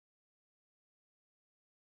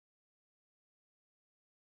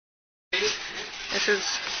This is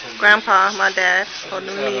Grandpa, my dad,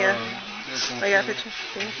 holding Malia. Oh, you got a picture?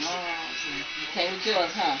 See? Came with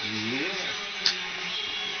yours, huh? Yeah.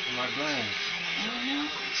 My grand.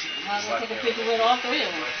 Might as well take a picture with all three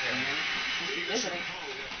of them.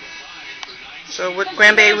 So what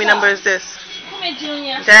grandbaby number is this? Come here,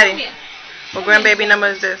 Junior. Daddy, what grandbaby number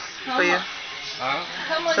is this for you?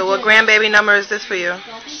 Huh? So what grandbaby number is this for you?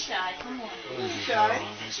 Don't be shy. Come on. Shy.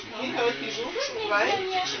 You know people,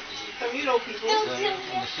 right? So you know people. Number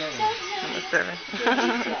 7.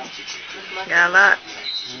 Got a lot.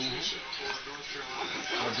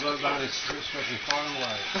 My bloodline is stretching far and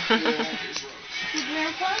wide. You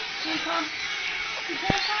grandpa? Grandpa? You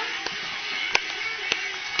grandpa?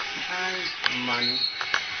 Money.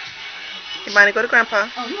 You mind to go to Grandpa?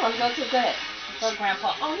 Oh, you want to go too? Go ahead. Go to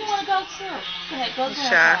Grandpa. Oh, you want to go too? Go ahead, go to Shy.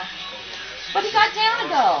 Grandpa. But he got down to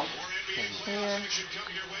go. Yeah.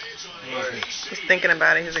 He's thinking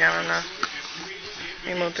about it. He's like, I don't know.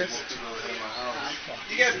 Let me move this.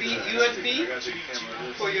 You got USB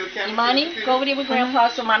for your camera? Imani, go over there with Grandpa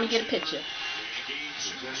so Mommy get a picture.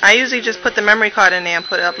 I usually just put the memory card in there and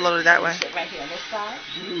upload it that way. Right here on this side.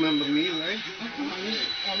 You remember me, right?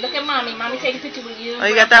 And look at Mommy. Mommy take a picture with you. Oh,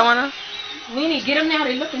 you got that one on? Weenie, get him now.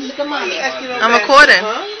 They looking. Look at Mommy. I'm recording.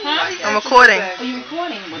 Huh? I'm recording. Are you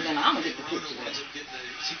recording? Well, then I'm going to get the picture.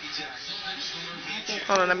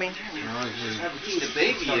 Hold on, let me. I haven't seen the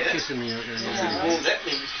baby Start yet. kissing me. Okay. Won't let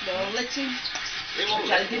me. They won't let you. They won't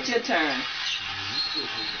Try let to me. get your turn.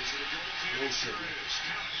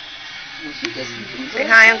 Say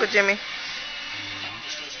hi, Uncle Jimmy.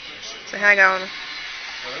 Say hi, Governor.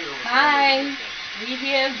 Hi. We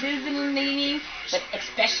here visiting Nene, but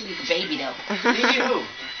especially the baby though. Nene who?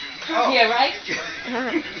 Oh. Yeah, right? We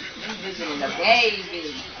visiting the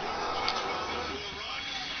baby.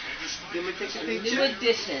 Give me take a New picture.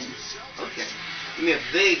 addition. Okay. Give me a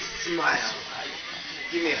big smile.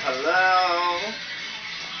 Give me a hello.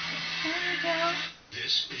 There you go.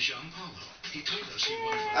 This is Jean Paulo. He told us he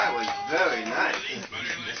wanted That was very nice.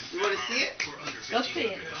 You want to see it? Go see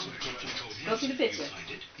it. Go see the picture.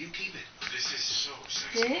 you keep it. This is so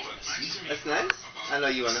See? That's nice. I know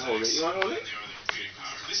you want to hold it. You want to hold it?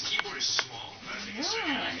 This keyboard is small.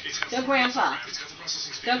 Yeah. Go Grandpa.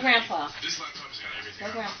 Go Grandpa.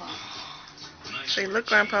 Go Grandpa. Say, look,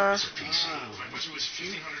 Grandpa.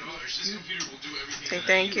 Say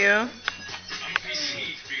thank you.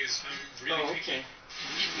 Oh, okay.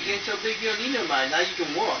 You get so big you don't need nobody. Now you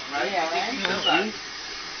can walk, right? Yeah, right? Nobody.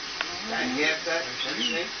 Got gas that,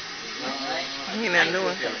 everything. Alright. I mean that new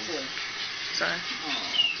one. Sorry.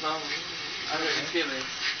 No, I really feel it.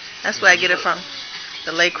 That's where I get it from.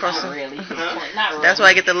 The lake crossing. Not really. Huh? Not really. That's where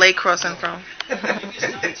I get the lake crossing from.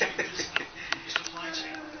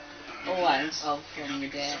 Oh, what? Oh, from your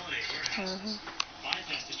dad.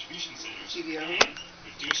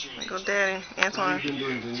 Go, Daddy. Antoine. What have you been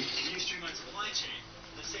doing, Denise?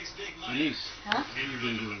 Denise, Huh? what have you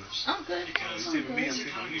been doing? I'm good. I'm good.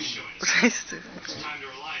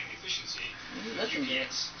 You looking good.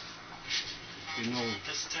 You know,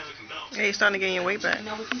 Yeah, you're starting to gain your weight back. You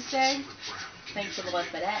know what you say? Thanks to the Lord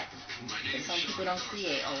for that. But some people don't see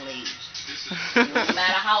it old age. No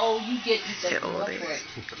matter how old you get, you say, Get old look age. for it.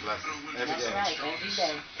 Every That's day. right, every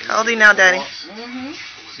day. How old are you now, Daddy? Mm-hmm.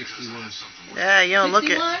 61. Yeah, you don't look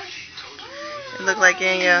it. 61? You look like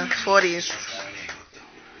you're in your 40s.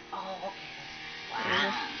 Oh, okay.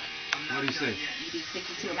 Wow. What do you say? You be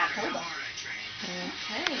 62 in October.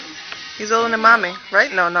 Okay. He's older than Mommy,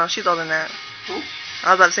 right? No, she's older than that. Who?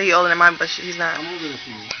 I was about to say he's older than Mommy, but he's not. I'm older than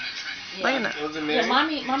you. No, you're not. Was it Yeah,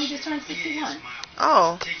 married? mommy just turned 61.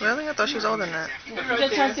 Oh, really? I thought she was older than that. Yeah, she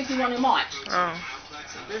just turned 61 in March. Oh.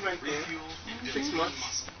 They're right there. 6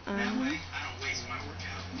 months. Mm-hmm.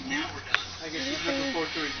 I guess she's looking forward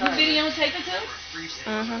to You retirement. videotape too?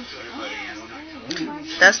 Mm-hmm.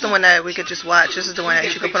 That's the one that we could just watch. This is the one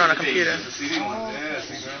that you could put on a computer. The CD one. Yeah,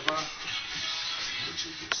 see, Grandpa?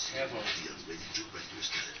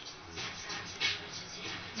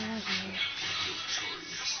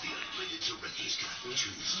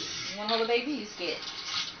 You want to hold the baby? You scared?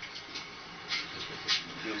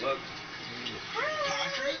 Good luck.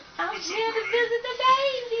 I'm here to visit the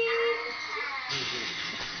baby.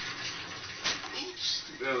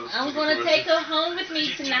 I'm going to take her home with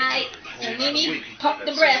me tonight. And Mimi, pump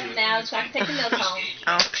the breast now so I can take the milk home.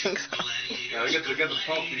 I don't think so. Yeah, we got the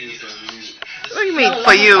pump for you, so What do you mean, No,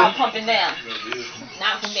 for you? I'm pumping down.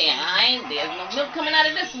 Not from there. There's no milk coming out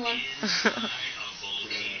of this one.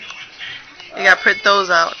 You gotta print those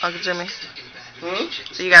out, Uncle Jimmy. Hmm?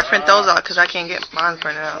 So you gotta print those out because I can't get mine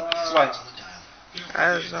printed out. What?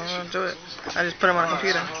 I just don't want to do it. I just put them on the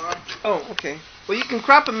computer. Oh, okay. Well, you can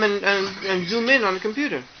crop them and zoom in on the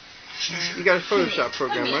computer. You got a Photoshop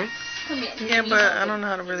program, right? Come here. Yeah, but I don't know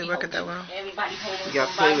how to really work it that well. Everybody holding You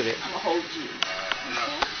gotta play with it. I'm gonna hold you.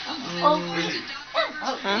 Okay? I'm gonna hold you.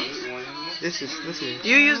 Huh? This is.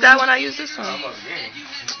 You use that one, I use this one. Look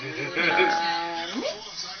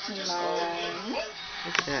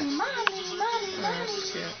at that.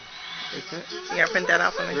 Is that You gotta print that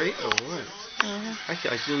out for me. great or what?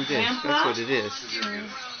 Actually, I zoomed in. That's what it is.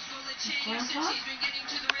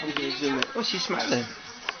 I'm gonna zoom in. Oh, she's smiling.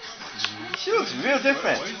 She looks real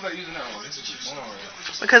different.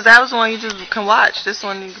 Because that was the one you just can watch. This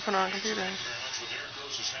one you can put on a computer.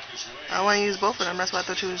 I want to use both of them. That's why I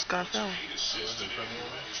thought you was gonna film.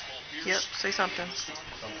 Yep. Say something.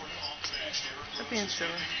 Stop being silly.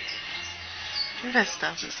 You gotta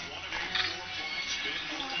stop it.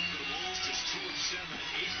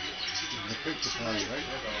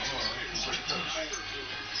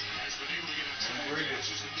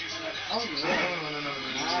 Oh, yeah.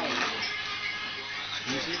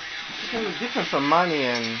 She's gonna be different from Mani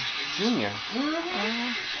and Junior.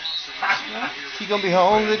 She's gonna be her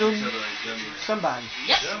own little somebody.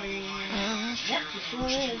 Yep. Yep, it sure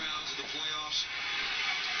is.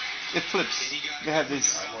 It flips. They have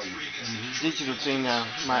this digital thing now.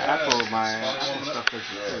 My Apple stuff does it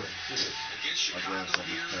too.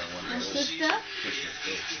 My sister? Oh,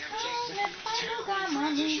 let's go,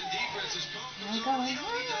 godmother. I'm going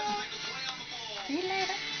home. See you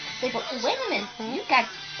later. They go, oh, wait a minute. You got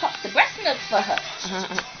the breast milk for her.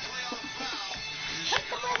 Pop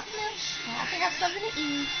the breast milk. I can have something to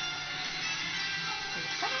eat.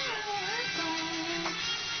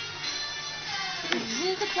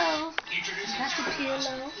 Here's the clothes. Got the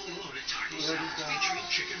pillow. What's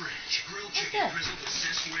that?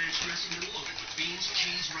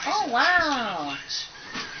 Oh, wow.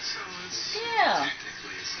 Yeah.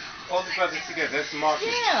 All the brothers together. That's Marcus.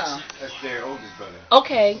 Yeah. That's their oldest brother.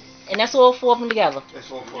 Okay. And that's all four of them together.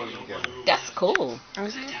 That's all four of them together. That's cool.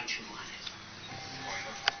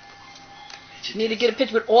 You need to get a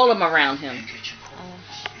picture with all of them around him.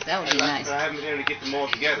 That would be nice. I haven't been able to get them all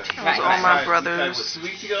together. That was all my brothers. 2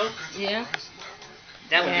 weeks ago? Yeah.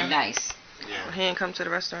 That would be nice. Yeah. He didn't come to the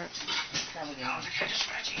restaurant. That would be nice.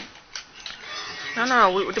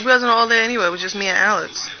 No, we wasn't all there anyway. It was just me and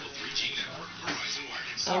Alex.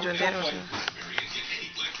 Andrew and Daniel was here.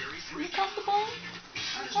 You comfortable?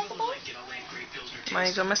 Comfortable?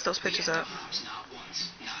 Money, don't mess those pictures up.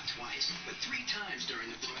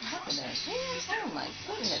 Look at that. Oh my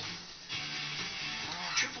goodness.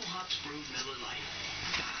 Triple hops brewed Miller Lite.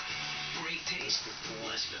 Great taste,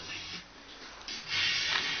 less filling.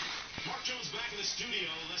 Mark Jones back in the studio,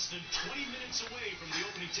 less than 20 minutes away from the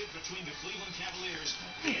opening tip between the Cleveland Cavaliers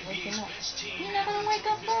and NBA's best team. You're not gonna wake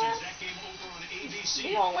up for us? That game over on ABC.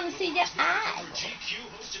 We don't want to see your eyes. I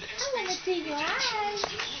want to see your eyes.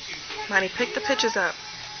 Money, pick the pictures up.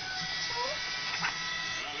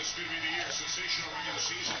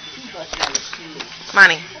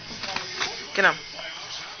 Money, get him.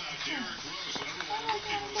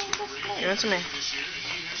 Give it to me.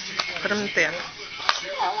 Put him there.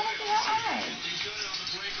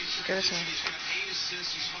 Give it to me.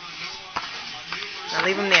 Now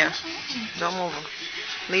leave him there. Don't move him.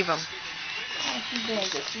 Leave him. Oh, she's being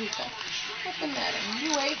good, sweetheart. What's the matter?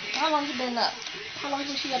 You wait. How long you been up? How long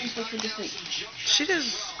was she up before she went to sleep? She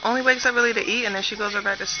just only wakes up really to eat, and then she goes right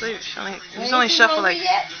back to sleep. She's only shut for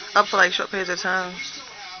up for short periods of time.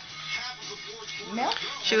 Milk?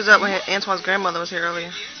 She was up when Antoine's grandmother was here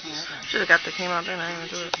earlier. Should have got the came out then. I didn't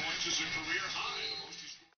even do it.